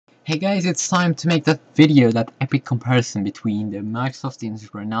Hey guys, it's time to make that video, that epic comparison between the Microsoft Internet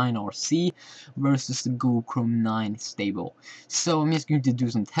Explorer 9 RC versus the Google Chrome 9 stable. So I'm just going to do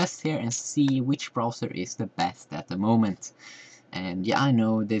some tests here and see which browser is the best at the moment. And yeah, I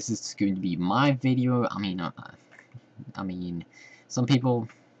know this is going to be my video. I mean, some people,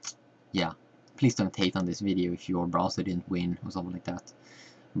 yeah, please don't hate on this video if your browser didn't win or something like that.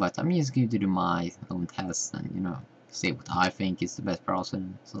 But I'm just going to do my own tests and, say what I think is the best browser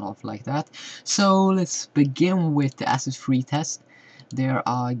and stuff like that. So let's begin with the asset-free test. There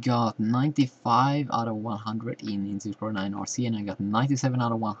I got 95 out of 100 in Internet Explorer 9 RC, and I got 97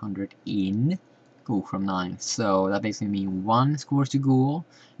 out of 100 in Google Chrome 9. So that basically means 1 score to Google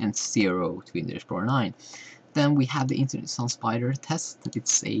and 0 to Internet Explorer 9. Then we have the Internet Sunspider test.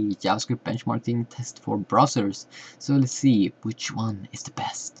 It's a JavaScript benchmarking test for browsers. So let's see which one is the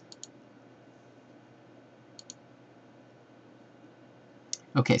best.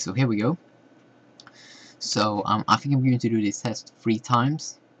 Okay, so here we go. So I think I'm going to do this test 3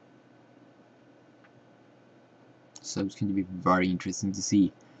 times. So it's going to be very interesting to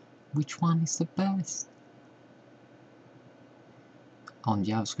see which one is the best on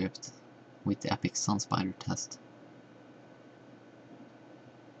JavaScript with the epic Sunspider test.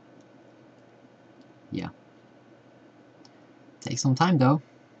 Yeah. Take some time though.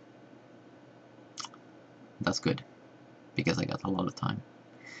 That's good, because I got a lot of time.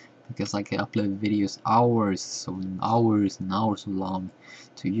 Because I can upload videos hours and hours long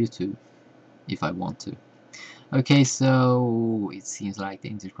to YouTube if I want to. Okay, so it seems like the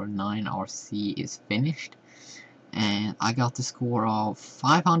Internet Explorer 9 RC is finished, and I got the score of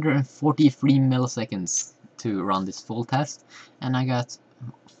 543 milliseconds to run this full test, and I got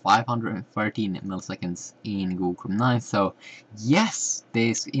 513 milliseconds in Google Chrome 9. So yes,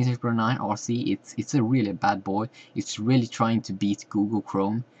 this Internet Explorer 9 RC, it's a really bad boy. It's really trying to beat Google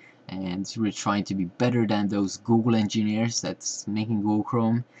Chrome, and it's really trying to be better than those Google engineers that's making Google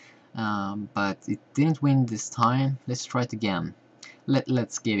Chrome. But it didn't win this time. Let's try it again.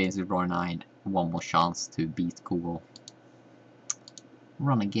 Let's give Internet Explorer 9 one more chance to beat Google.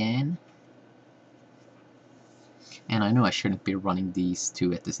 Run again. And I know I shouldn't be running these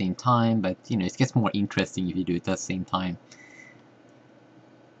two at the same time, but it gets more interesting if you do it at the same time,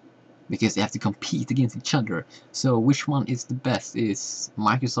 because they have to compete against each other. So which one is the best? Is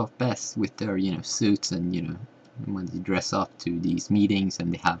Microsoft best with their suits and when they dress up to these meetings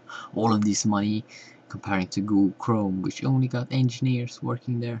and they have all of this money, comparing to Google Chrome, which only got engineers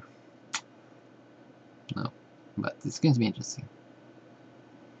working there? No, but it's going to be interesting.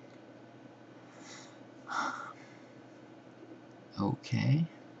 Okay.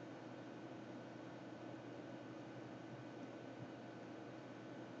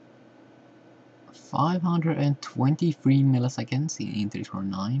 $523 milliseconds in Internet Explorer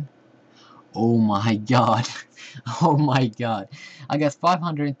 9. Oh my god. Oh my god. I got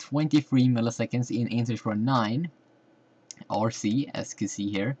 523 milliseconds in Internet Explorer 9 RC, as you can see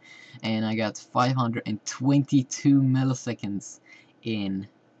here, and I got 522 milliseconds in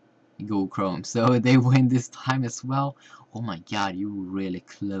Google Chrome. So they win this time as well. Oh my god, you were really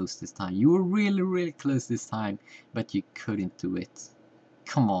close this time. You were really close this time, but you couldn't do it.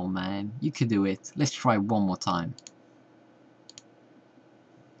 Come on, man, you could do it. Let's try one more time.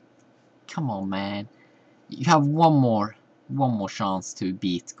 Come on, man, you have one more chance to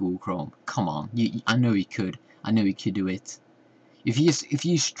beat Google Chrome. Come on, I know you could. I know you could do it. If you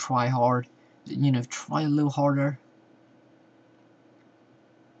just try hard, try a little harder.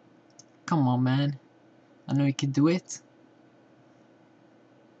 Come on, man, I know you could do it.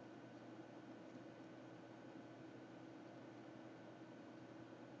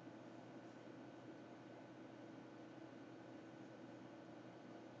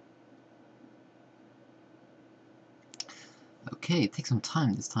 Okay, it takes some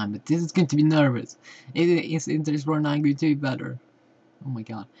time this time, but this is going to be nervous. Is Internet Explorer 9 going to be better? Oh my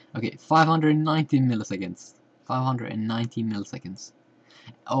god. Okay, 590 milliseconds. 590 milliseconds.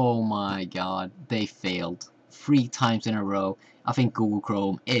 Oh my god, they failed 3 times in a row. I think Google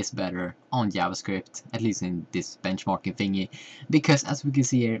Chrome is better on JavaScript, at least in this benchmarking thingy, because as we can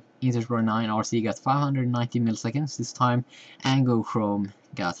see here, Internet Explorer 9 RC got 590 milliseconds this time, and Google Chrome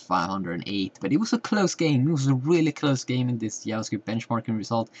got 508. But it was a close game. It was a really close game in this JavaScript benchmarking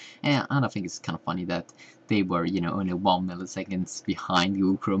result, and I think it's kind of funny that they were, only 1 milliseconds behind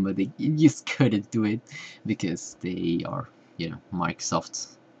Google Chrome, but they just couldn't do it because they are,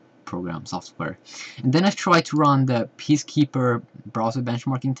 Microsoft program software. And then I tried to run the Peacekeeper browser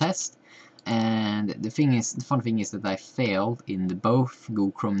benchmarking test, and the fun thing is that I failed in both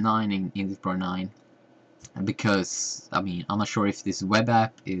Google Chrome 9 and Internet Explorer 9. because I mean, I'm not sure if this web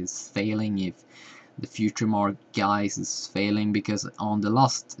app is failing, if the future mark guys is failing, because on the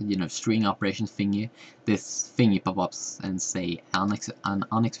last, you know, string operations thingy, this thingy pop-ups and say an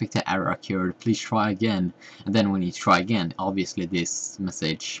unexpected error occurred, please try again. And then when you try again, obviously this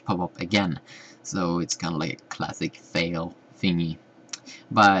message pop up again. So it's kind of like a classic fail thingy.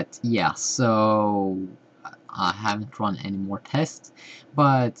 But yeah, so I haven't run any more tests,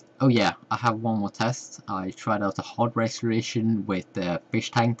 but oh yeah, I have one more test. I tried out the hardware acceleration with the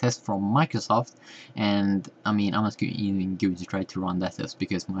fish tank test from Microsoft, and I mean, I'm not even going to try to run that test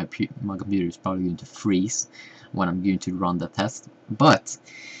because my computer is probably going to freeze when I'm going to run the test. But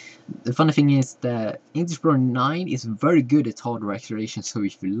the funny thing is that Internet Explorer 9 is very good at hardware acceleration, so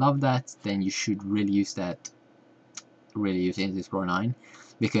if you love that, then you should really use that. Really use Internet Explorer 9,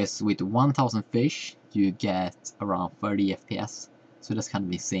 because with 1000 fish you get around 30 FPS, so that's kind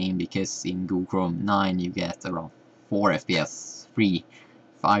of insane, because in Google Chrome 9 you get around 4 FPS, 3,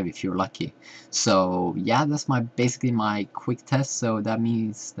 5 if you're lucky. So yeah, that's basically my quick test. So that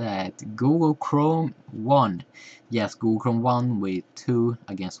means that Google Chrome won. Yes, Google Chrome won with 2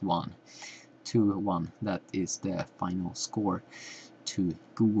 against 1. 2-1, that is the final score to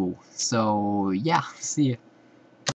Google. So yeah, see you.